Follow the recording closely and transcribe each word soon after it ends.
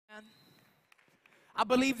Amen. I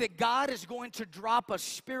believe that God is going to drop a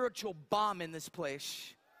spiritual bomb in this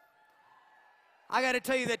place. I got to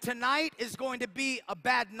tell you that tonight is going to be a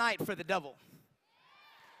bad night for the devil.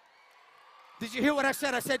 Did you hear what I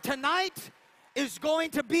said? I said tonight is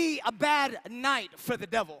going to be a bad night for the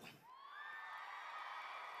devil.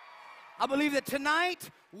 I believe that tonight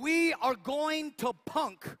we are going to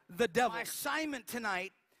punk the devil. My assignment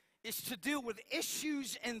tonight is to deal with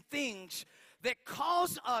issues and things that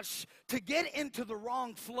cause us to get into the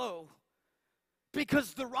wrong flow.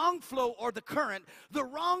 Because the wrong flow, or the current, the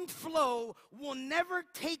wrong flow will never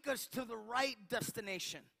take us to the right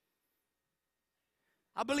destination.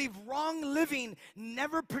 I believe wrong living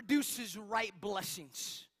never produces right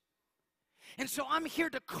blessings. And so I'm here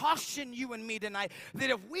to caution you and me tonight that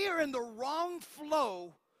if we are in the wrong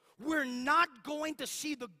flow, we're not going to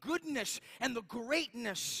see the goodness and the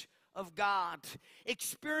greatness of God.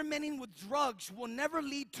 Experimenting with drugs will never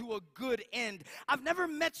lead to a good end. I've never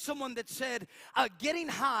met someone that said getting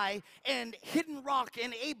high and hitting rock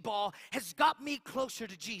and 8-ball has got me closer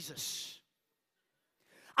to Jesus.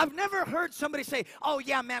 I've never heard somebody say, oh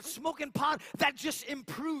yeah, man, smoking pot, that just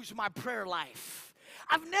improves my prayer life.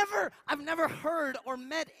 I've never heard or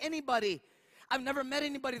met anybody. I've never met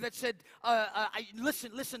anybody that said,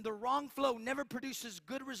 listen, the wrong flow never produces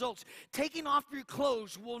good results. Taking off your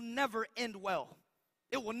clothes will never end well.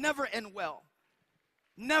 It will never end well.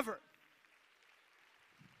 Never.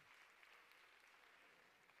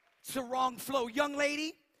 It's the wrong flow. Young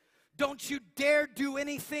lady, don't you dare do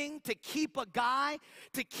anything to keep a guy,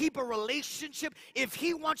 to keep a relationship. If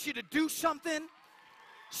he wants you to do something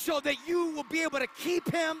so that you will be able to keep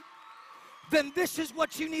him, then this is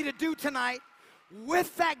what you need to do tonight.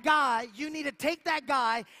 With that guy, you need to take that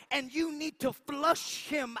guy and you need to flush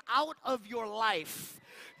him out of your life.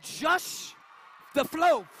 Just the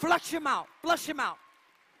flow, flush him out, flush him out.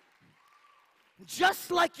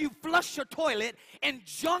 Just like you flush a toilet and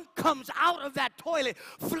junk comes out of that toilet,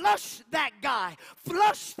 flush that guy,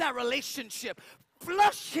 flush that relationship,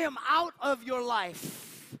 flush him out of your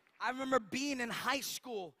life. I remember being in high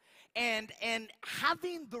school and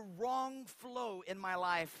having the wrong flow in my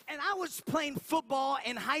life. And I was playing football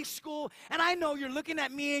in high school, and I know you're looking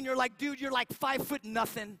at me and you're like, dude, you're like 5 foot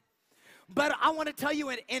nothing. But I want to tell you,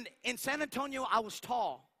 in San Antonio, I was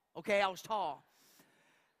tall, okay? I was tall.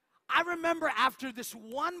 I remember after this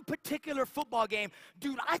one particular football game,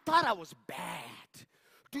 dude, I thought I was bad.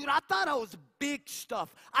 Dude, I thought I was big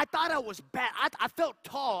stuff. I thought I was bad. I felt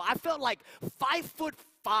tall. I felt like 5'5".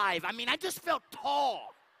 I mean, I just felt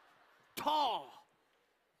tall. Tall.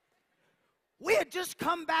 We had just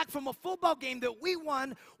come back from a football game that we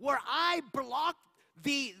won where I blocked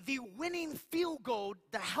the winning field goal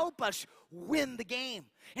to help us win the game.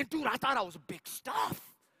 And dude, I thought I was big stuff.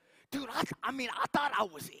 Dude, I mean, I thought I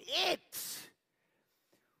was it.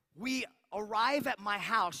 We arrive at my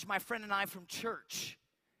house, my friend and I from church.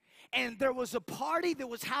 And there was a party that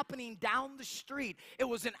was happening down the street. It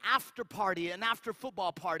was an after party, an after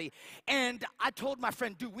football party. And I told my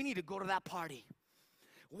friend, dude, we need to go to that party.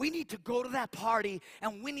 We need to go to that party,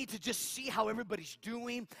 and we need to just see how everybody's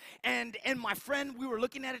doing. And my friend, we were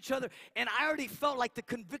looking at each other, and I already felt like the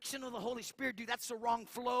conviction of the Holy Spirit, dude, that's the wrong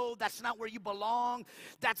flow. That's not where you belong.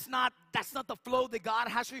 That's not the flow that God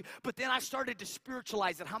has for you. But then I started to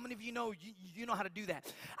spiritualize it. How many of you know you know how to do that?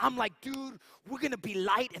 I'm like, dude, we're going to be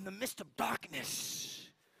light in the midst of darkness.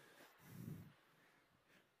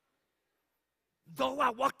 Though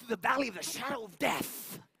I walk through the valley of the shadow of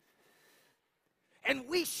death. And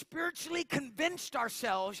we spiritually convinced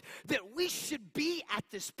ourselves that we should be at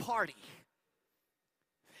this party.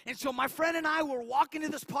 And so my friend and I were walking to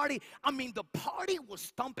this party. I mean, the party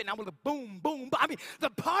was thumping. I was like, boom, boom, boom. I mean,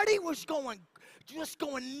 the party was just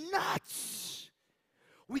going nuts.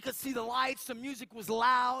 We could see the lights. The music was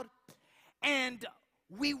loud. And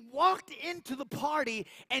we walked into the party,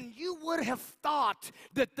 and you would have thought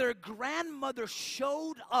that their grandmother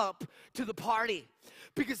showed up to the party.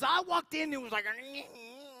 Because I walked in, it was like,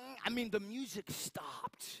 I mean, the music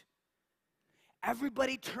stopped.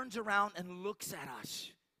 Everybody turns around and looks at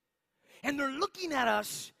us. And they're looking at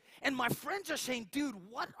us, and my friends are saying, dude,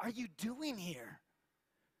 what are you doing here?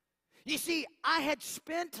 You see, I had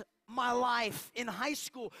spent my life in high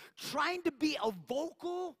school trying to be a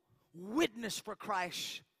vocal witness for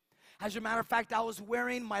Christ. As a matter of fact, I was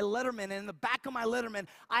wearing my Letterman, and in the back of my Letterman,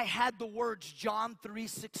 I had the words John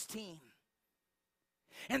 3:16.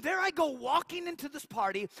 And there I go walking into this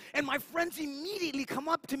party, and my friends immediately come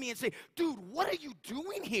up to me and say, dude, what are you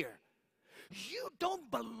doing here? You don't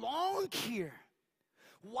belong here.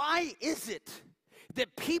 Why is it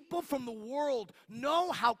that people from the world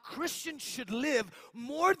know how Christians should live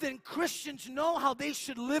more than Christians know how they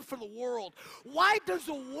should live for the world. Why does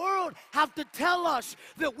the world have to tell us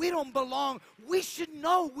that we don't belong? We should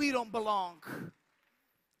know we don't belong.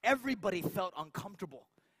 Everybody felt uncomfortable.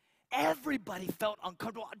 Everybody felt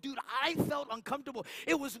uncomfortable. Dude, I felt uncomfortable.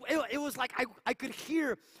 It was like I could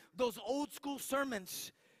hear those old school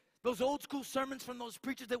sermons. Those old school sermons from those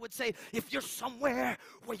preachers that would say, if you're somewhere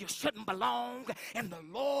where you shouldn't belong and the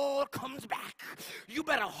Lord comes back, you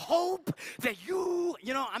better hope that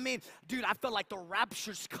dude, I felt like the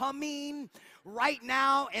rapture's coming right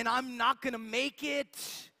now and I'm not going to make it.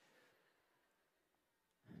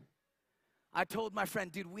 I told my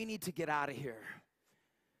friend, dude, we need to get out of here.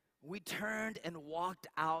 We turned and walked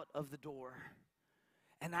out of the door.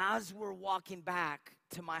 And as we're walking back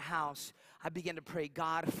to my house, I began to pray,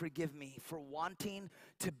 God, forgive me for wanting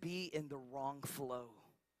to be in the wrong flow,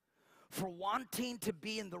 for wanting to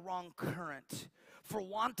be in the wrong current, for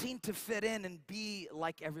wanting to fit in and be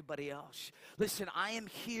like everybody else. Listen, I am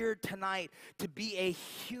here tonight to be a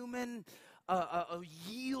human a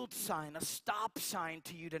yield sign, a stop sign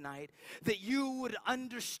to you tonight, that you would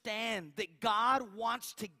understand that God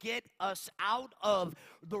wants to get us out of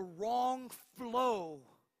the wrong flow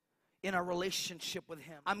in our relationship with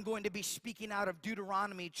Him. I'm going to be speaking out of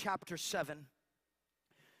Deuteronomy chapter 7.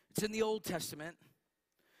 It's in the Old Testament.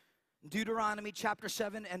 Deuteronomy chapter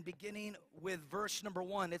 7 and beginning with verse number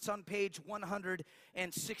 1. It's on page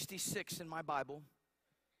 166 in my Bible.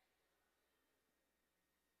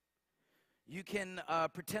 You can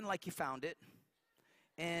pretend like you found it,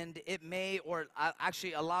 and it may, or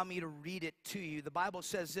actually allow me to read it to you. The Bible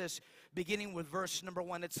says this, beginning with verse number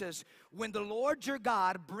 1. It says, when the Lord your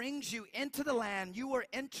God brings you into the land you are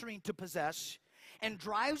entering to possess, and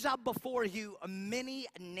drives out before you many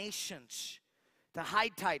nations, the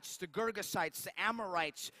Hittites, the Girgashites, the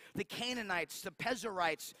Amorites, the Canaanites, the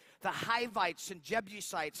Pezerites, the Hivites, and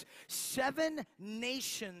Jebusites, 7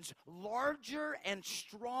 nations larger and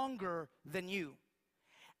stronger than you.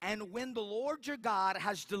 And when the Lord your God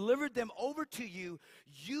has delivered them over to you,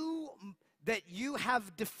 that you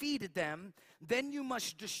have defeated them, then you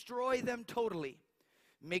must destroy them totally.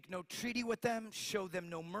 Make no treaty with them, show them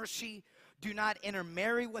no mercy. Do not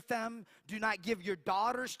intermarry with them. Do not give your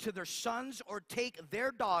daughters to their sons or take their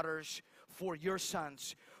daughters for your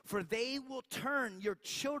sons. For they will turn your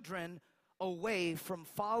children away from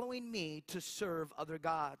following me to serve other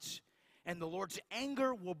gods. And the Lord's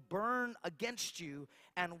anger will burn against you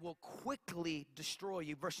and will quickly destroy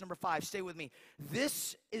you. Verse number 5, stay with me.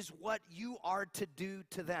 This is what you are to do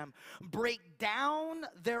to them. Break down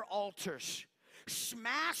their altars.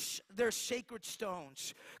 Smash their sacred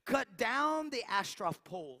stones, cut down the Ashtaroth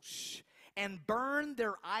poles, and burn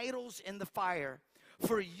their idols in the fire.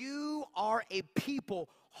 For you are a people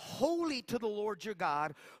holy to the Lord your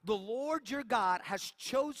God. The Lord your God has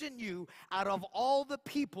chosen you out of all the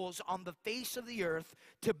peoples on the face of the earth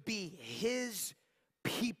to be His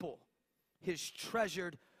people, His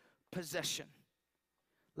treasured possession.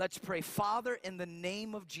 Let's pray. Father, in the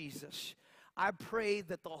name of Jesus, I pray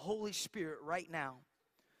that the Holy Spirit right now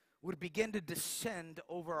would begin to descend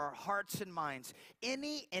over our hearts and minds.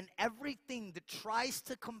 Any and everything that tries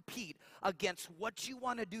to compete against what you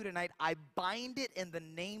want to do tonight, I bind it in the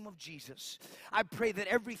name of Jesus. I pray that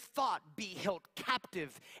every thought be held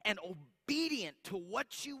captive and obedient to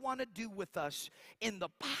what you want to do with us. In the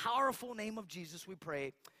powerful name of Jesus we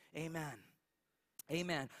pray. Amen.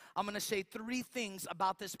 Amen. I'm going to say 3 things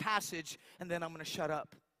about this passage, and then I'm going to shut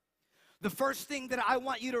up. The first thing that I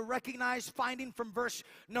want you to recognize, finding from verse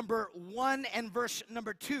number 1 and verse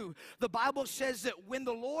number 2, the Bible says that when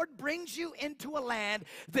the Lord brings you into a land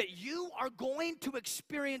that you are going to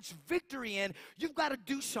experience victory in, you've got to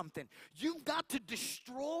do something. You've got to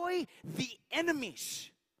destroy the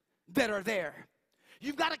enemies that are there.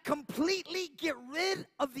 You've got to completely get rid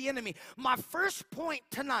of the enemy. My first point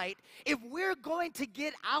tonight, if we're going to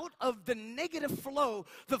get out of the negative flow,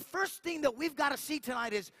 the first thing that we've got to see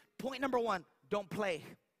tonight is point number 1, don't play.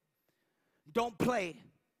 Don't play.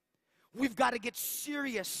 We've got to get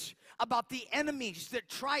serious about the enemies that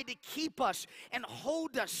try to keep us and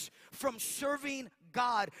hold us from serving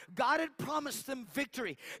God. God had promised them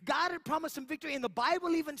victory. God had promised them victory, and the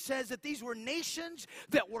Bible even says that these were nations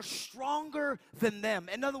that were stronger than them.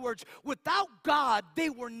 In other words, without God, they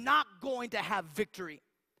were not going to have victory.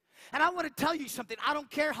 And I want to tell you something. I don't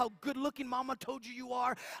care how good looking mama told you you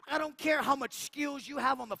are. I don't care how much skills you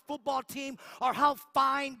have on the football team or how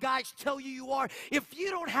fine guys tell you you are. If you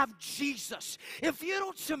don't have Jesus, if you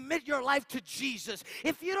don't submit your life to Jesus,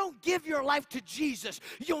 if you don't give your life to Jesus,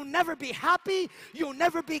 you'll never be happy. You'll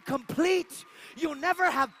never be complete. You'll never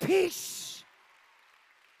have peace.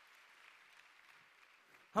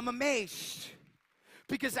 I'm amazed.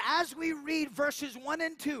 Because as we read verses 1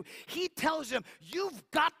 and 2, he tells them, you've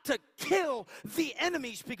got to kill the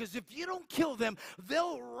enemies, because if you don't kill them,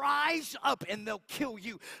 they'll rise up and they'll kill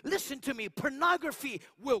you. Listen to me, pornography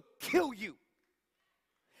will kill you.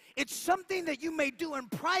 It's something that you may do in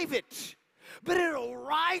private, but it'll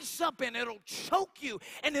rise up and it'll choke you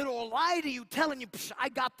and it'll lie to you, telling you, I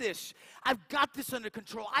got this. I've got this under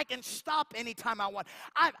control. I can stop anytime I want.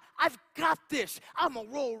 I've got this. I'm a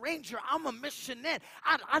Royal Ranger. I'm a missionary.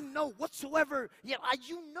 I know whatsoever. Yeah,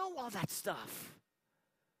 you know all that stuff.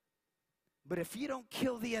 But if you don't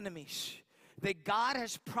kill the enemies that God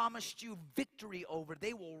has promised you victory over,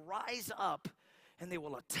 they will rise up and they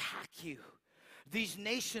will attack you. These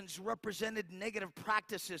nations represented negative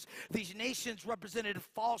practices. These nations represented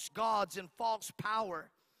false gods and false power.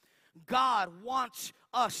 God wants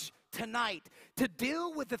us tonight to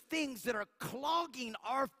deal with the things that are clogging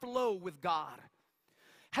our flow with God.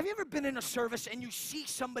 Have you ever been in a service and you see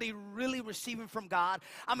somebody really receiving from God?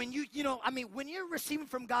 I mean, when you're receiving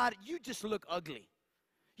from God, you just look ugly.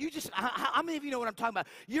 How many of you know what I'm talking about?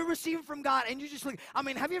 You're receiving from God and you just look,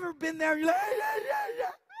 have you ever been there? You're like,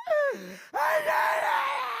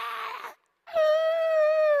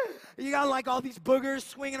 you got like all these boogers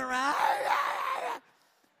swinging around.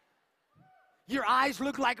 Your eyes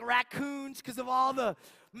look like raccoons because of all the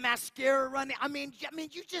mascara running.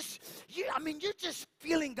 You're just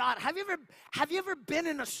feeling God. Have you ever been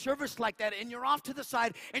in a service like that and you're off to the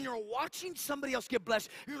side and you're watching somebody else get blessed?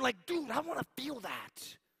 You're like, dude, I want to feel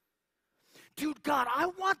that. Dude, God, I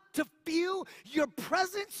want to feel your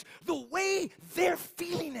presence the way they're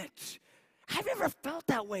feeling it. Have you ever felt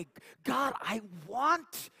that way? God, I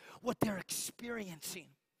want what they're experiencing.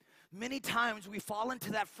 Many times we fall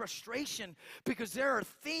into that frustration because there are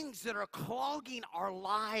things that are clogging our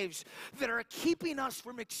lives, that are keeping us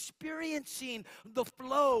from experiencing the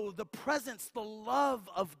flow, the presence, the love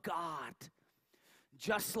of God.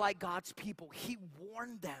 Just like God's people, he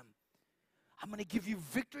warned them. I'm going to give you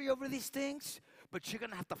victory over these things, but you're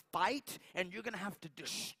going to have to fight and you're going to have to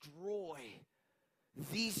destroy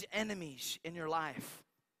these enemies in your life.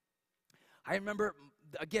 I remember,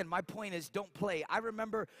 again, my point is don't play. I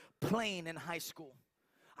remember playing in high school.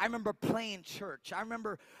 I remember playing church. I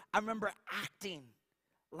remember acting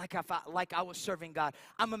like I was serving God.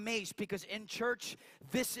 I'm amazed because in church,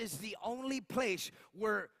 this is the only place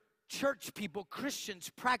where church people,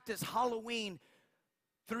 Christians, practice Halloween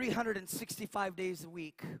 365 days a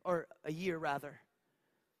week, or a year rather.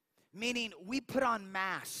 Meaning we put on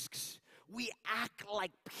masks. We act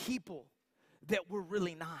like people that we're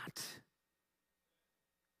really not.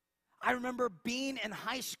 I remember being in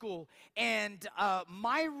high school and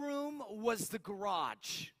my room was the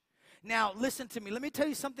garage. Now listen to me. Let me tell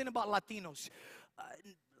you something about Latinos.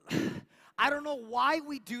 I don't know why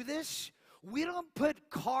we do this. We don't put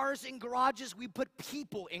cars in garages. We put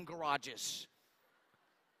people in garages.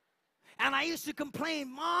 And I used to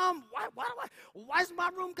complain, Mom, why's my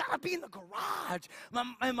room gotta be in the garage?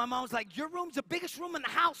 And my mom was like, your room's the biggest room in the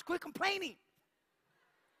house, quit complaining.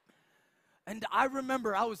 And I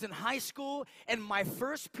remember I was in high school and my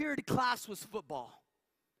first period class was football.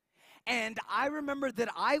 And I remember that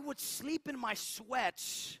I would sleep in my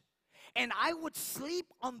sweats and I would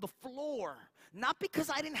sleep on the floor, not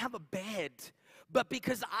because I didn't have a bed, but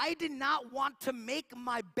because I did not want to make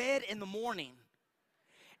my bed in the morning.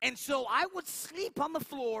 And so I would sleep on the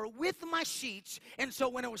floor with my sheets. And so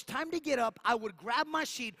when it was time to get up, I would grab my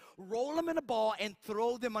sheet, roll them in a ball, and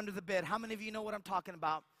throw them under the bed. How many of you know what I'm talking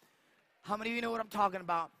about? How many of you know what I'm talking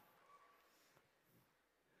about?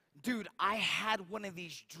 Dude, I had one of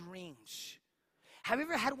these dreams. Have you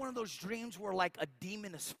ever had one of those dreams where like a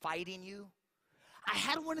demon is fighting you? I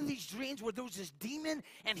had one of these dreams where there was this demon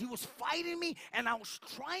and he was fighting me and I was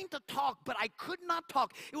trying to talk, but I could not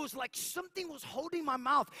talk. It was like something was holding my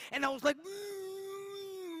mouth and I was like,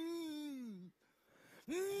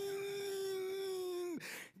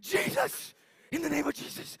 Jesus, in the name of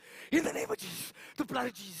Jesus, in the name of Jesus, the blood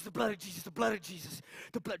of Jesus, the blood of Jesus, the blood of Jesus,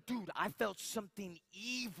 the blood. Dude, I felt something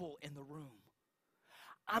evil in the room.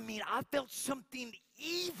 I felt something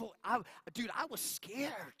evil. Dude, I was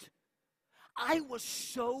scared. I was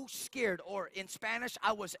so scared, or in Spanish,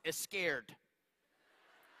 I was scared.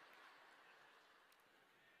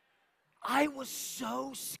 I was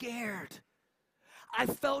so scared. I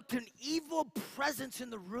felt an evil presence in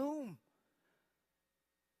the room.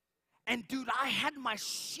 And dude, I had my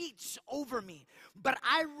sheets over me, but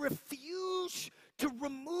I refused to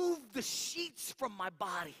remove the sheets from my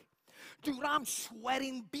body. Dude, I'm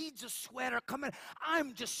sweating, beads of sweat are coming.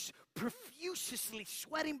 I'm just profusely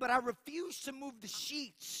sweating, but I refuse to move the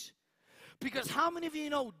sheets. Because how many of you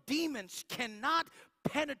know demons cannot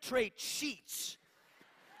penetrate sheets?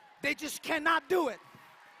 They just cannot do it.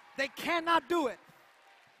 They cannot do it.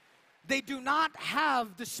 They do not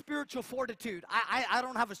have the spiritual fortitude. I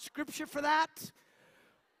don't have a scripture for that,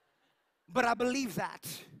 but I believe that.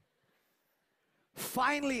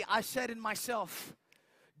 Finally, I said in myself,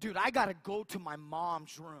 dude, I got to go to my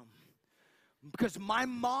mom's room because my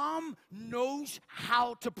mom knows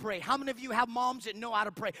how to pray. How many of you have moms that know how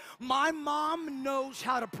to pray? My mom knows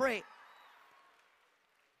how to pray.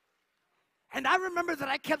 And I remember that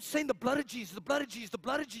I kept saying the blood of Jesus, the blood of Jesus, the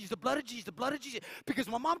blood of Jesus, the blood of Jesus, the blood of Jesus. Because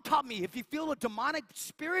my mom taught me if you feel a demonic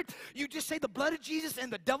spirit, you just say the blood of Jesus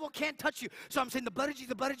and the devil can't touch you. So I'm saying the blood of Jesus,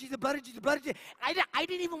 the blood of Jesus, the blood of Jesus, the blood of Jesus. I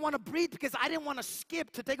didn't even want to breathe because I didn't want to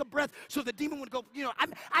skip to take a breath so the demon would go, you know,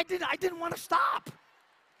 I didn't want to stop.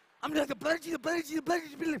 I'm like the blood of Jesus, the blood of Jesus, the blood of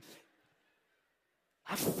Jesus. The blood of Jesus.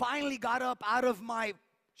 I finally got up out of my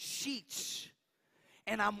sheets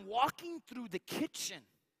and I'm walking through the kitchen.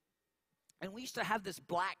 And we used to have this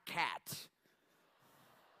black cat.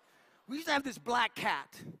 We used to have this black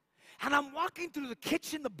cat. And I'm walking through the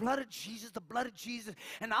kitchen, the blood of Jesus, the blood of Jesus.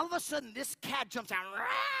 And all of a sudden, this cat jumps out.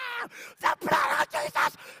 The blood of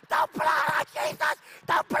Jesus! The blood of Jesus!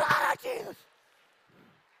 The blood of Jesus!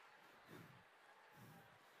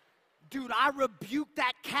 Dude, I rebuked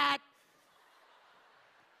that cat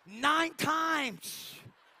 9 times.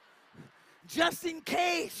 Just in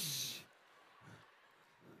case.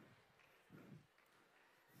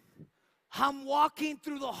 I'm walking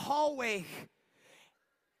through the hallway,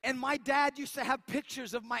 and my dad used to have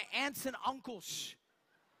pictures of my aunts and uncles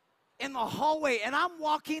in the hallway, and I'm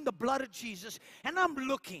walking the blood of Jesus, and I'm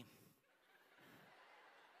looking.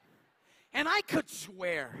 And I could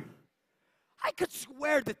swear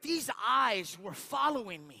that these eyes were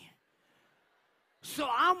following me. So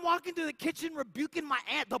I'm walking through the kitchen rebuking my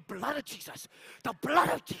aunt, the blood of Jesus, the blood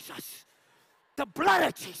of Jesus, the blood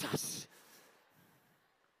of Jesus.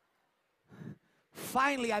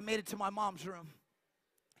 Finally, I made it to my mom's room.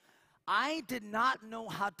 I did not know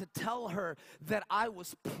how to tell her that I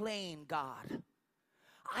was playing God.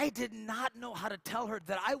 I did not know how to tell her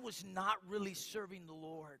that I was not really serving the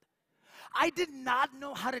Lord. I did not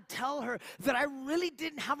know how to tell her that I really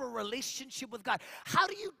didn't have a relationship with God. How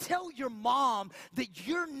do you tell your mom that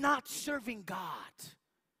you're not serving God?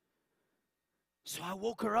 So I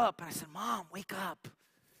woke her up and I said, Mom, wake up.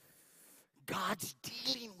 God's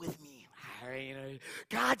dealing with me.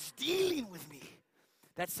 God's dealing with me.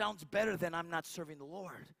 That sounds better than I'm not serving the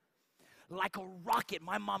Lord. Like a rocket,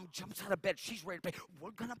 my mom jumps out of bed. She's ready to pray.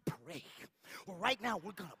 We're going to pray. Well, right now,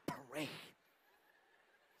 we're going to pray.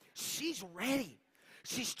 She's ready.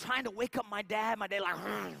 She's trying to wake up my dad. My dad like,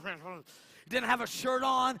 didn't have a shirt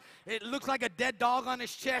on. It looked like a dead dog on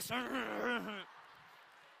his chest.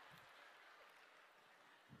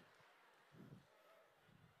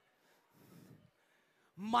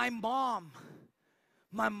 My mom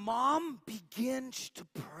begins to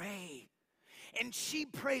pray. And she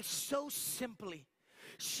prays so simply.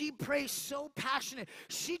 She prays so passionate.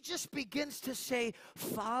 She just begins to say,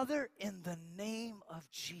 Father, in the name of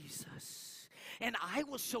Jesus. And I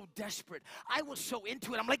was so desperate. I was so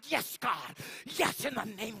into it. I'm like, yes, God. Yes, in the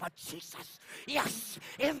name of Jesus. Yes,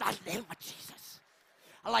 in the name of Jesus.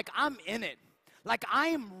 Like, I'm in it. Like, I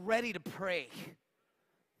am ready to pray.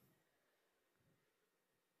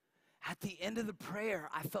 At the end of the prayer,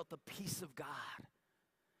 I felt the peace of God.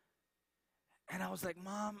 And I was like,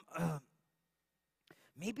 Mom,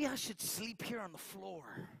 maybe I should sleep here on the floor.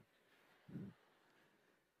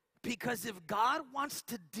 Because if God wants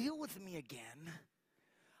to deal with me again,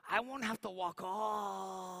 I won't have to walk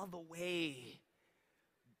all the way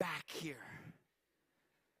back here.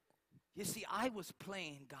 You see, I was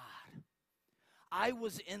playing God. I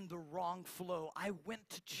was in the wrong flow. I went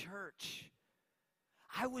to church.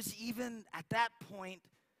 I was even, at that point,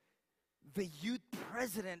 the youth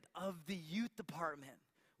president of the youth department,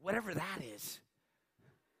 whatever that is.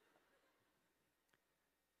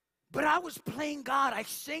 But I was playing God. I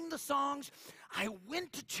sang the songs. I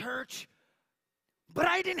went to church. But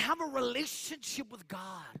I didn't have a relationship with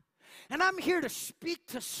God. And I'm here to speak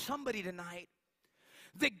to somebody tonight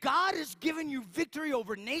That God has given you victory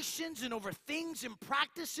over nations and over things and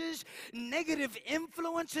practices, negative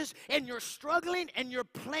influences, and you're struggling and you're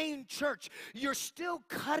playing church. You're still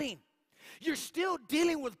cutting. You're still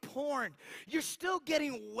dealing with porn. You're still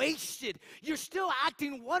getting wasted. You're still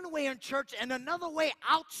acting one way in church and another way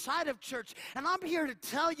outside of church. And I'm here to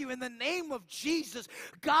tell you, in the name of Jesus,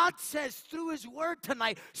 God says through his word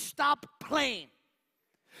tonight, stop playing.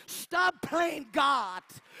 Stop playing God,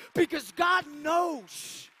 because God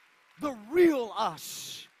knows the real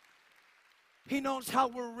us. He knows how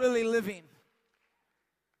we're really living.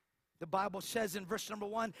 The Bible says in verse number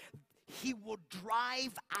 1, he will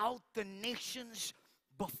drive out the nations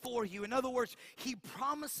before you. In other words, he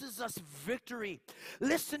promises us victory.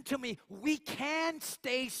 Listen to me, we can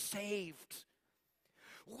stay saved.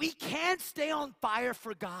 We can stay on fire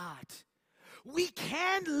for God. We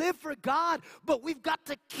can live for God, but we've got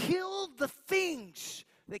to kill the things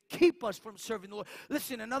that keep us from serving the Lord.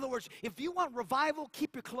 Listen, in other words, if you want revival,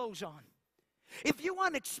 keep your clothes on. If you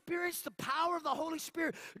want to experience the power of the Holy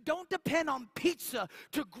Spirit, don't depend on pizza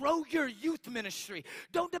to grow your youth ministry.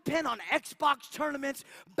 Don't depend on Xbox tournaments,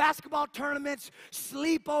 basketball tournaments,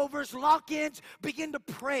 sleepovers, lock-ins. Begin to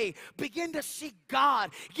pray. Begin to seek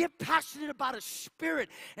God. Get passionate about His Spirit,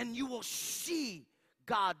 and you will see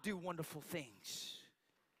God do wonderful things.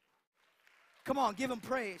 Come on, give Him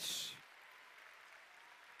praise.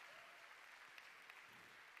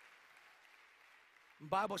 The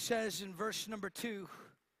Bible says in verse number 2,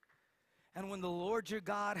 and when the Lord your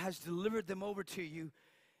God has delivered them over to you,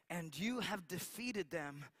 and you have defeated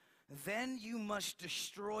them, then you must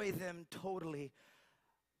destroy them totally.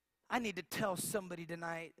 I need to tell somebody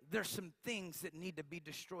tonight, there's some things that need to be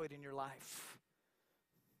destroyed in your life.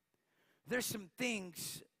 There's some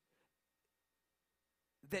things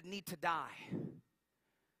that need to die.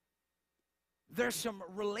 There's some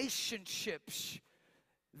relationships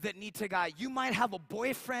that need to die. You might have a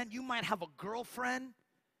boyfriend, you might have a girlfriend,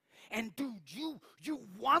 and dude, you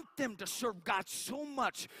want them to serve God so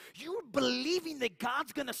much. You're believing that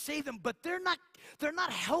God's gonna save them, but they're not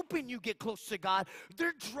helping you get close to God.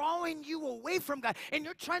 They're drawing you away from God, and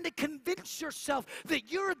you're trying to convince yourself that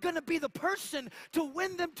you're gonna be the person to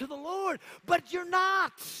win them to the Lord, but you're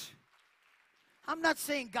not. I'm not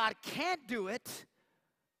saying God can't do it.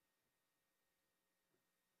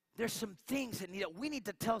 There's some things that we need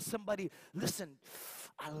to tell somebody, listen,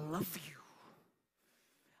 I love you.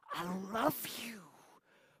 I love you,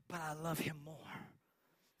 but I love Him more.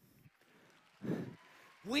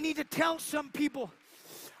 We need to tell some people,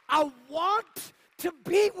 I want to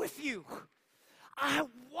be with you. I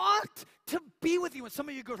want to be with you. And some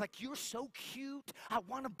of you girls are like, you're so cute. I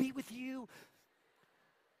want to be with you.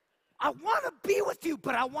 I want to be with you,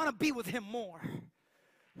 but I want to be with Him more.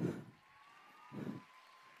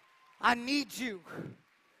 I need you.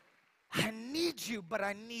 I need you, but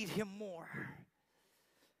I need Him more.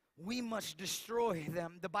 We must destroy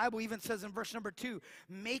them. The Bible even says in verse number 2,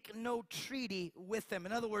 make no treaty with them.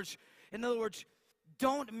 In other words,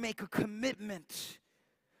 don't make a commitment.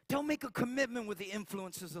 Don't make a commitment with the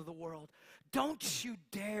influences of the world. Don't you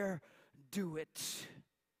dare do it.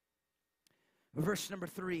 Verse number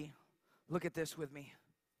 3, look at this with me.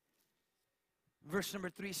 Verse number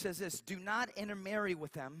 3 says this, do not intermarry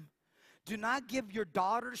with them. Do not give your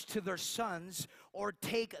daughters to their sons, or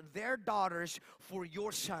take their daughters for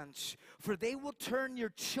your sons, for they will turn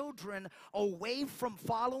your children away from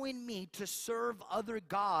following me to serve other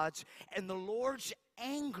gods, and the Lord's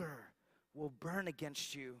anger will burn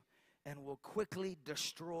against you and will quickly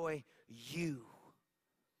destroy you.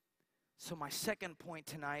 So my second point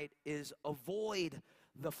tonight is avoid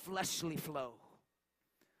the fleshly flow.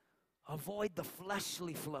 Avoid the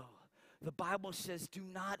fleshly flow. The Bible says do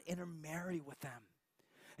not intermarry with them.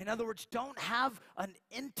 In other words, don't have an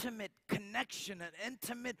intimate connection, an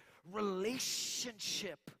intimate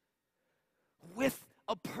relationship with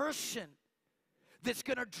a person that's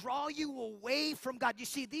going to draw you away from God. You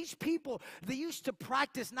see, these people, they used to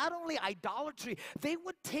practice not only idolatry, they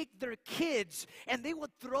would take their kids and they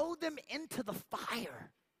would throw them into the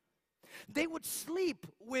fire. They would sleep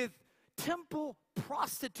with temple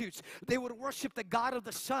prostitutes. They would worship the god of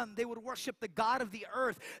the sun. They would worship the god of the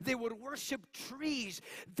earth. They would worship trees.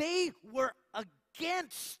 They were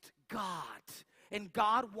against God. And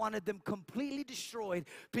God wanted them completely destroyed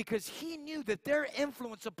because He knew that their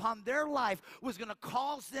influence upon their life was going to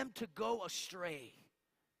cause them to go astray.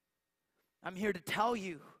 I'm here to tell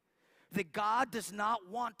you that God does not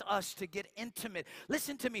want us to get intimate.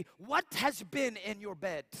 Listen to me. What has been in your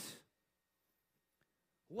bed?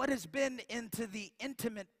 What has been into the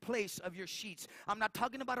intimate place of your sheets? I'm not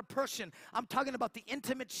talking about a person. I'm talking about the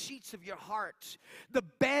intimate sheets of your heart. The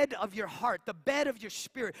bed of your heart, the bed of your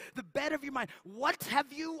spirit, the bed of your mind. What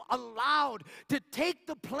have you allowed to take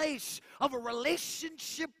the place of a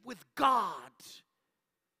relationship with God?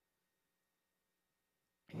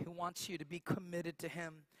 He wants you to be committed to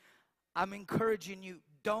Him. I'm encouraging you,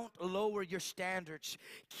 don't lower your standards.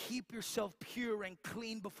 Keep yourself pure and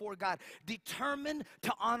clean before God. Determine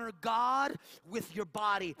to honor God with your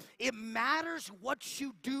body. It matters what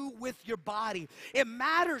you do with your body. It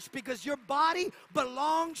matters because your body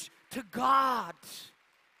belongs to God.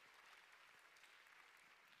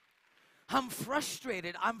 I'm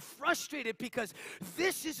frustrated. I'm frustrated because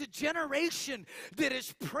this is a generation that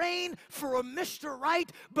is praying for a Mr.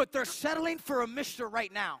 Right, but they're settling for a Mr.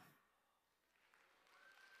 Right now.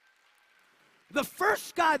 The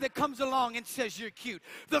first guy that comes along and says you're cute.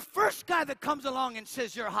 The first guy that comes along and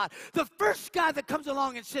says you're hot. The first guy that comes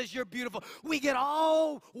along and says you're beautiful. We get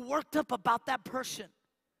all worked up about that person.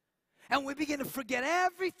 And we begin to forget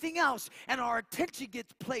everything else, and our attention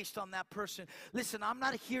gets placed on that person. Listen, I'm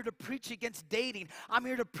not here to preach against dating. I'm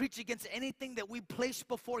here to preach against anything that we place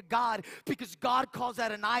before God, because God calls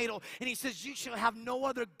that an idol. And He says, you shall have no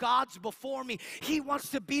other gods before me. He wants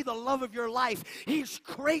to be the love of your life. He's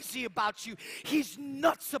crazy about you. He's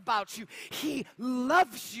nuts about you. He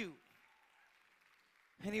loves you.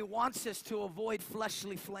 And He wants us to avoid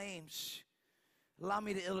fleshly flames. Allow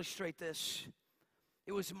me to illustrate this.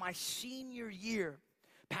 It was my senior year,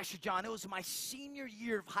 Pastor John, it was my senior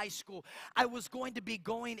year of high school. I was going to be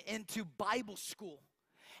going into Bible school.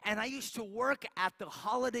 And I used to work at the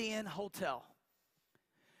Holiday Inn Hotel.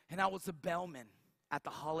 And I was a bellman at the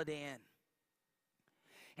Holiday Inn.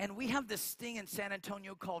 And we have this thing in San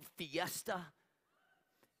Antonio called Fiesta.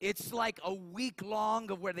 It's like a week long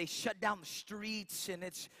of where they shut down the streets, and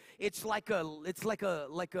it's like a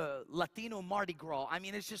Latino Mardi Gras. I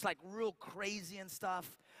mean, it's just like real crazy and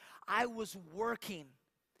stuff. I was working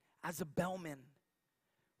as a bellman,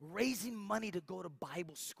 raising money to go to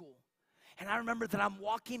Bible school. And I remember that I'm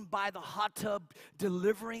walking by the hot tub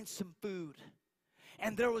delivering some food.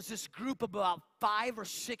 And there was this group of about 5 or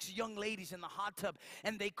 6 young ladies in the hot tub,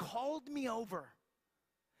 and they called me over.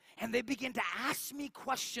 And they began to ask me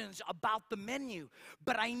questions about the menu.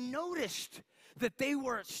 But I noticed that they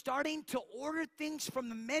were starting to order things from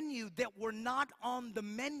the menu that were not on the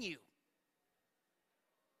menu.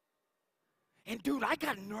 And dude, I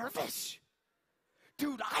got nervous.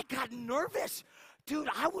 Dude, I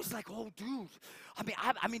was like, oh, dude. I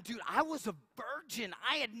mean, dude, I was a virgin.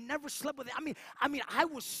 I had never slept with it. I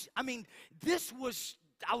was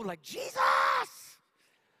like, Jesus.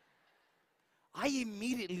 I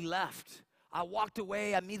immediately left. I walked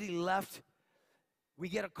away, I immediately left. We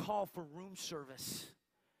get a call for room service.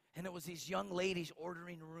 And it was these young ladies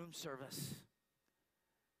ordering room service.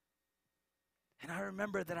 And I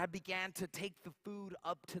remember that I began to take the food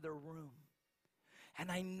up to their room. And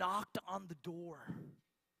I knocked on the door.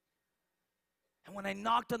 And when I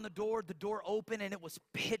knocked on the door opened and it was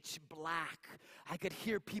pitch black. I could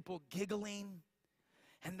hear people giggling.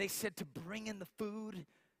 And they said to bring in the food.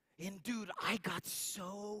 And dude, I got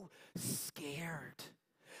so scared.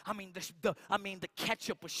 I mean, the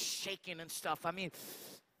ketchup was shaking and stuff. And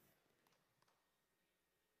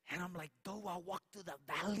I'm like, though I walk through the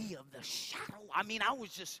valley of the shadow. I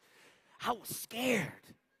was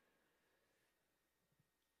scared.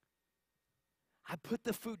 I put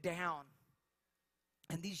the food down,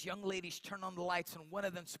 and these young ladies turned on the lights, and one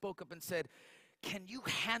of them spoke up and said, can you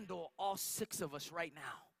handle all 6 of us right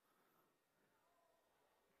now?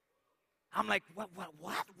 I'm like, what?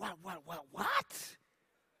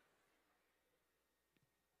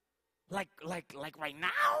 Like right now?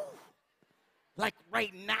 Like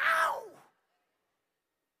right now?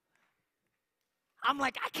 I'm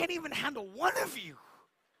like, I can't even handle one of you.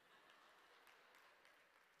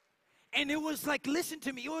 And it was like, listen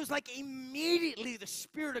to me, it was like immediately the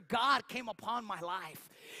Spirit of God came upon my life.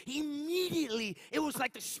 Immediately, it was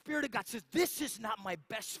like the Spirit of God says, this is not my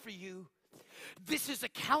best for you. This is a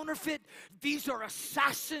counterfeit. These are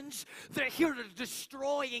assassins. They're here to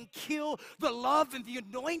destroy and kill the love and the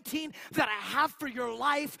anointing that I have for your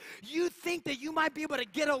life. You think that you might be able to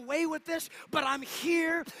get away with this, but I'm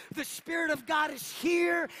here. The Spirit of God is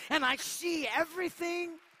here, and I see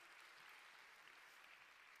everything.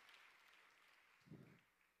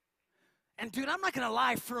 And dude, I'm not gonna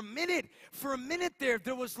lie, for a minute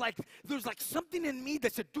there was like something in me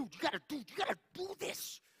that said, dude, you gotta do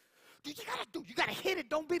this. Dude, you gotta hit it,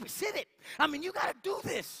 don't babysit it. You gotta do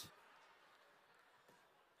this.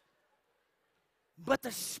 But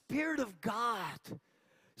the Spirit of God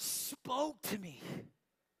spoke to me.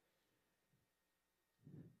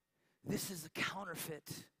 This is a counterfeit.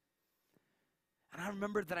 And I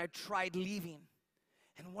remember that I tried leaving.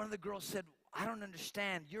 And one of the girls said, I don't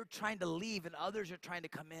understand. You're trying to leave and others are trying to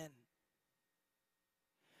come in.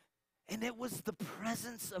 And it was the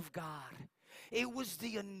presence of God. It was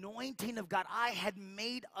the anointing of God. I had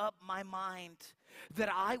made up my mind that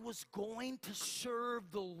I was going to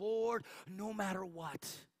serve the Lord no matter what.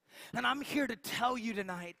 And I'm here to tell you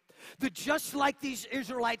tonight that just like these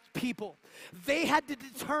Israelite people, they had to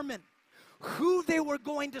determine who they were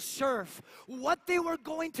going to serve, what they were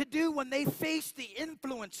going to do when they faced the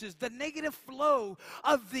influences, the negative flow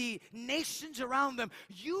of the nations around them.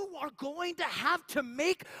 You are going to have to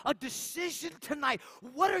make a decision tonight.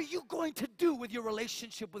 What are you going to do with your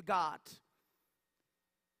relationship with God?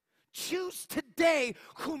 Choose today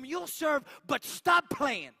whom you'll serve, but stop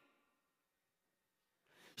playing.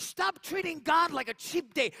 Stop treating God like a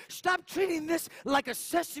cheap date. Stop treating this like a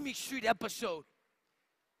Sesame Street episode.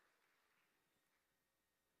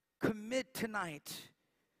 Commit tonight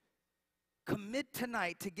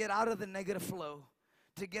to get out of the negative flow,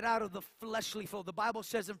 to get out of the fleshly flow. The Bible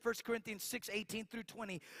says in 1 Corinthians 6:18 through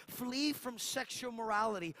 20, flee from sexual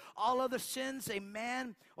morality. All other sins a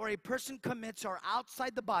man or a person commits are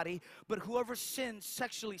outside the body, but whoever sins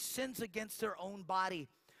sexually sins against their own body.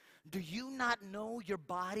 Do you not know your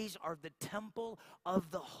bodies are the temple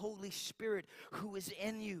of the Holy Spirit who is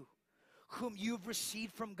in you, whom you've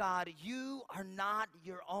received from God? You are not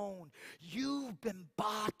your own. You've been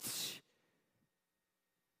bought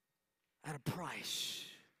at a price.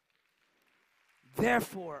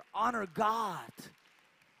 Therefore, honor God.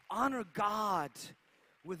 Honor God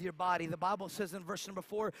with your body. The Bible says in verse number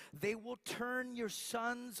 4, they will turn your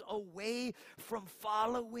sons away from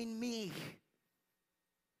following me.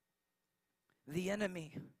 The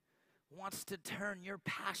enemy wants to turn your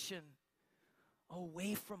passion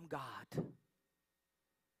away from God.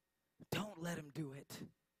 Don't let him do it.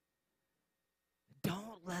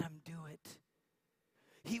 Don't let him do it.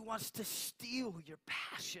 He wants to steal your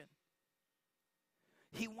passion.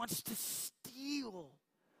 He wants to steal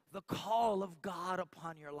the call of God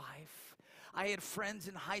upon your life. I had friends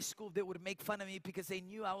in high school that would make fun of me because they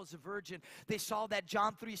knew I was a virgin. They saw that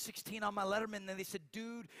John 3:16 on my Letterman, and they said,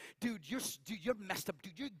 dude, you're messed up.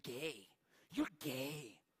 Dude, you're gay. You're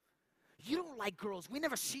gay. You don't like girls. We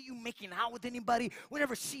never see you making out with anybody. We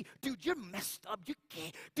never see, dude, you're messed up. You're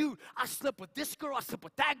gay. Dude, I slept with this girl. I slept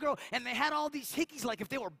with that girl. And they had all these hickeys like if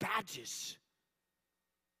they were badges.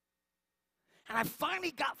 And I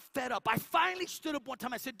finally got fed up. I finally stood up one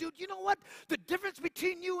time. I said, dude, you know what? The difference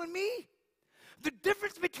between you and me? The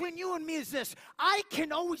difference between you and me is this. I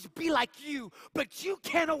can always be like you, but you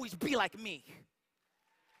can't always be like me.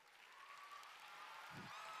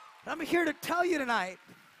 I'm here to tell you tonight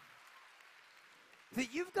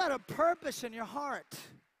that you've got a purpose in your heart,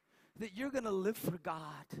 that you're going to live for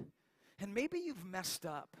God. And maybe you've messed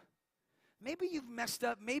up. Maybe you've messed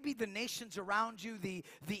up. Maybe the nations around you, the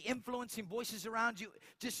influencing voices around you,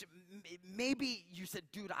 just maybe you said,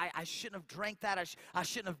 dude, I shouldn't have drank that. I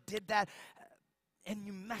shouldn't have did that. And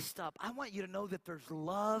you messed up. I want you to know that there's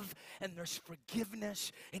love and there's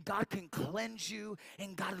forgiveness, and God can cleanse you,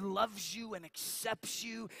 and God loves you and accepts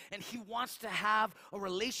you, and He wants to have a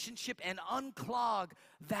relationship and unclog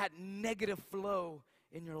that negative flow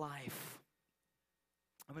in your life.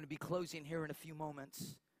 I'm going to be closing here in a few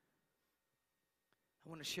moments. I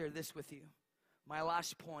want to share this with you. My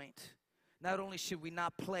last point. Not only should we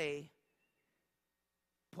not play,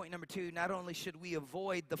 point number 2, not only should we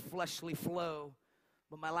avoid the fleshly flow,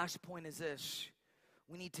 but my last point is this.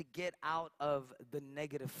 We need to get out of the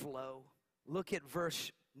negative flow. Look at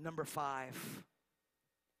verse number 5.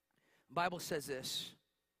 The Bible says this.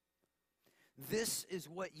 This is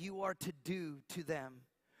what you are to do to them.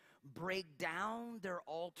 Break down their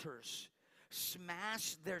altars.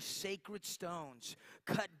 Smash their sacred stones.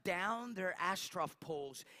 Cut down their Ashtaroth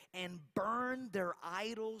poles. And burn their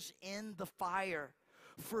idols in the fire.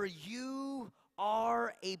 For you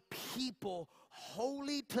are a people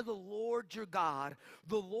holy to the Lord your God.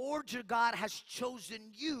 The Lord your God has chosen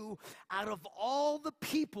you out of all the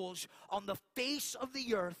peoples on the face of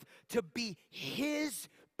the earth to be His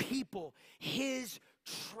people, His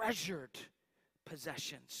treasured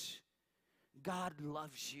possessions. God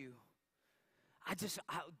loves you.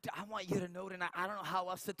 I want you to know tonight, I don't know how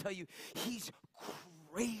else to tell you, He's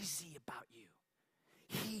crazy about you.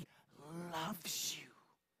 He loves you.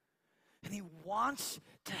 And He wants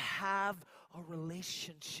to have a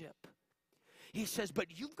relationship. He says, but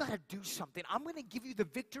you've got to do something. I'm going to give you the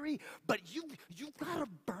victory, but you've got to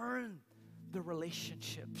burn the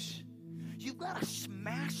relationships. You've got to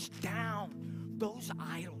smash down those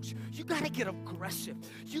idols. You got to get aggressive.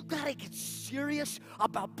 You got to get serious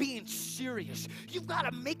about being serious. You've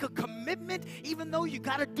got to make a commitment, even though you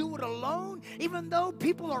got to do it alone, even though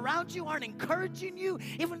people around you aren't encouraging you,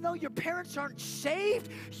 even though your parents aren't saved.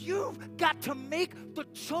 You've got to make the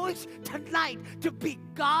choice tonight to be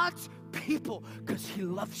God's people, because He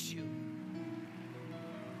loves you.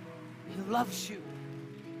 He loves you.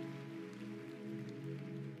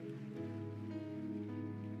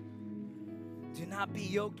 Do not be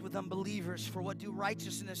yoked with unbelievers, for what do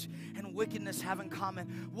righteousness and wickedness have in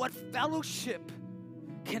common? What fellowship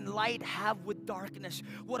can light have with darkness?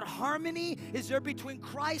 What harmony is there between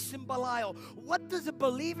Christ and Belial? What does a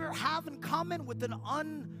believer have in common with an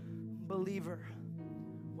unbeliever?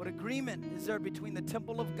 What agreement is there between the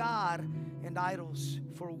temple of God and idols?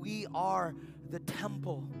 For we are the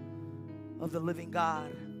temple of the living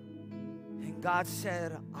God. And God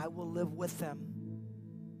said, I will live with them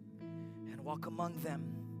and walk among them,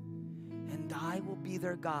 and I will be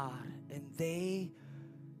their God, and they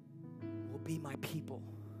will be my people.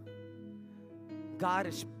 God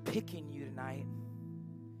is picking you tonight.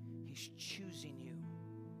 He's choosing you.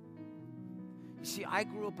 You see, I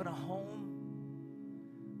grew up in a home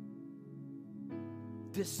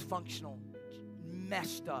dysfunctional,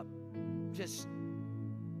 messed up, just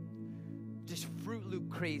Fruit Loop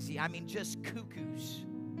crazy. I mean, just cuckoos.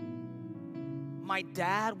 My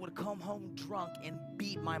dad would come home drunk and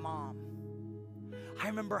beat my mom. I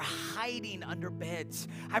remember hiding under beds.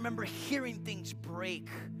 I remember hearing things break.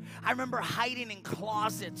 I remember hiding in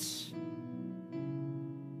closets.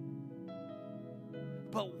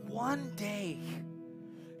 But one day,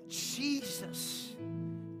 Jesus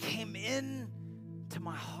came in to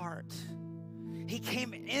my heart. He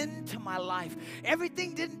came into my life.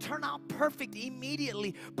 Everything didn't turn out perfect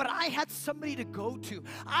immediately, but I had somebody to go to.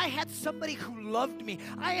 I had somebody who loved me.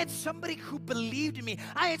 I had somebody who believed in me.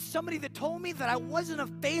 I had somebody that told me that I wasn't a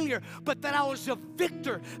failure, but that I was a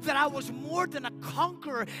victor, that I was more than a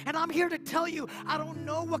conqueror. And I'm here to tell you, I don't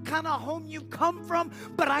know what kind of home you come from,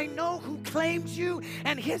 but I know who claims you,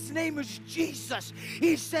 and His name is Jesus.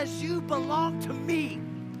 He says, you belong to me.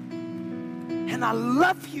 And I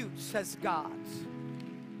love you, says God.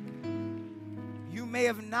 You may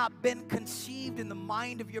have not been conceived in the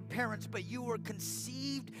mind of your parents, but you were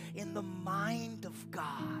conceived in the mind of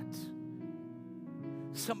God.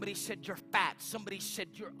 Somebody said you're fat. Somebody said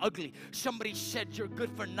you're ugly. Somebody said you're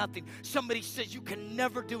good for nothing. Somebody says you can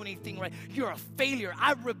never do anything right. You're a failure.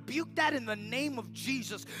 I rebuke that in the name of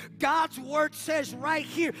Jesus. God's word says right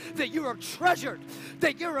here that you are treasured,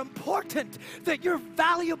 that you're important, that you're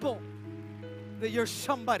valuable, that you're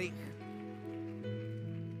somebody.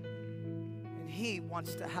 And He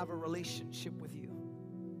wants to have a relationship with you.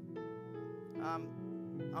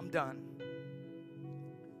 I'm done.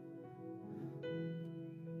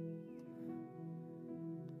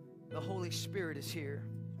 The Holy Spirit is here.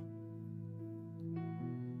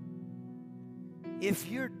 If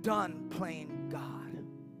you're done playing God,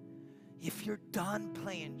 if you're done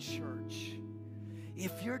playing church,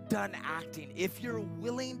 if you're done acting, if you're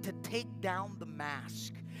willing to take down the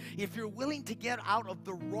mask, if you're willing to get out of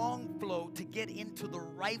the wrong flow to get into the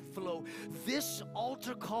right flow, this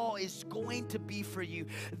altar call is going to be for you.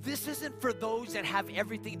 This isn't for those that have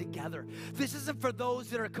everything together. This isn't for those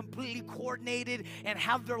that are completely coordinated and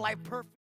have their life perfect.